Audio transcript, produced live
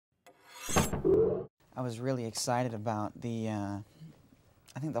I was really excited about the, I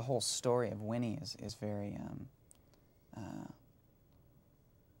think the whole story of Winnie is very, I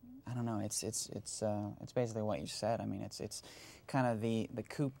don't know, it's basically what you said. I mean, it's kind of the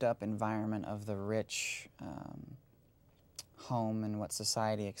cooped up environment of the rich home and what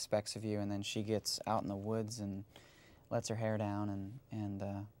society expects of you, and then she gets out in the woods and lets her hair down, and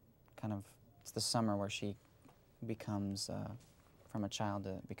kind of, it's the summer where she becomes, from a child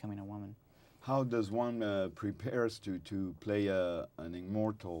to becoming a woman. How does one prepares to play an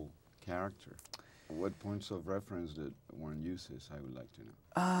immortal character? What points of reference that one uses, I would like to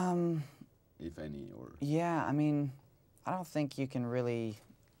know. If any, or... Yeah, I mean, I don't think you can really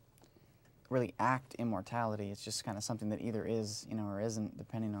act immortality. It's just kind of something that either is, you know, or isn't,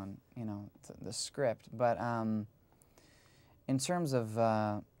 depending on, you know, the script. But in terms of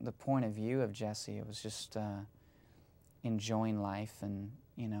the point of view of Jesse, it was just enjoying life and,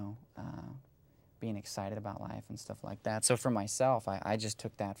 you know, being excited about life and stuff like that. So for myself, I just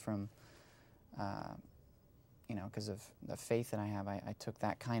took that from, you know, because of the faith that I have, I took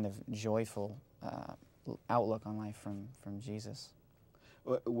that kind of joyful outlook on life from Jesus.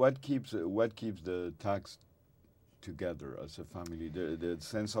 What keeps the Tugs together as a family? The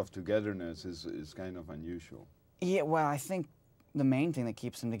sense of togetherness is kind of unusual. Yeah, well, I think the main thing that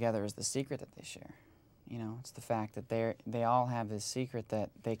keeps them together is the secret that they share. You know, it's the fact that they all have this secret that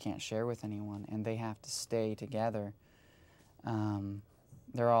they can't share with anyone, and they have to stay together.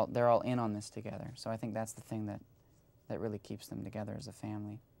 They're all in on this together. So I think that's the thing that really keeps them together as a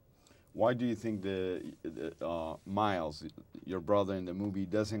family. Why do you think the Miles, your brother in the movie,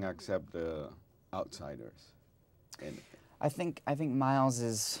 doesn't accept the outsiders? And I think Miles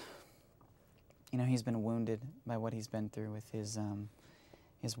is, you know, he's been wounded by what he's been through with his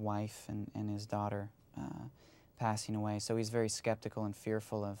wife and his daughter passing away. So he's very skeptical and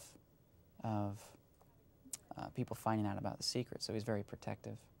fearful of people finding out about the secret. So he's very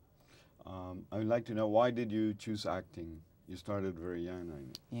protective. I would like to know, why did you choose acting? You started very young, I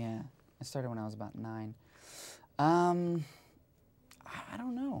know. Yeah, I started when I was about 9. I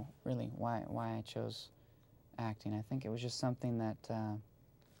don't know really why I chose acting. I think it was just something that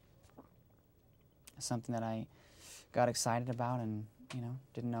I got excited about, and you know,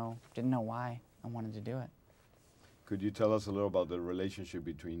 didn't know why I wanted to do it. Could you tell us a little about the relationship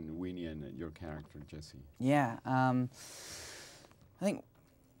between Winnie and your character, Jesse? Yeah, I think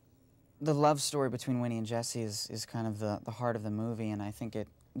the love story between Winnie and Jesse is kind of the heart of the movie, and I think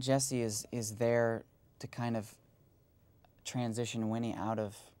Jesse is there to kind of transition Winnie out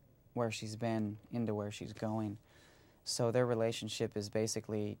of where she's been into where she's going. So their relationship is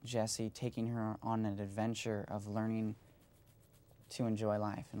basically Jesse taking her on an adventure of learning to enjoy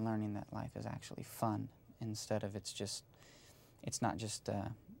life and learning that life is actually fun instead of it's not just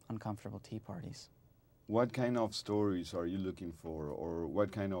uncomfortable tea parties. What kind of stories are you looking for, or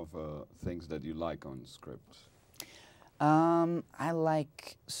what kind of things that you like on scripts? I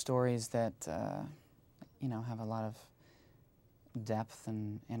like stories that you know, have a lot of depth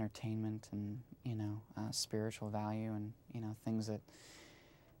and entertainment and, you know, spiritual value, and, you know, things that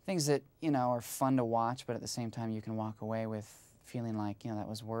you know, are fun to watch, but at the same time you can walk away with feeling like, you know, that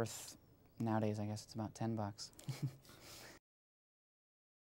was worth, nowadays I guess it's about $10.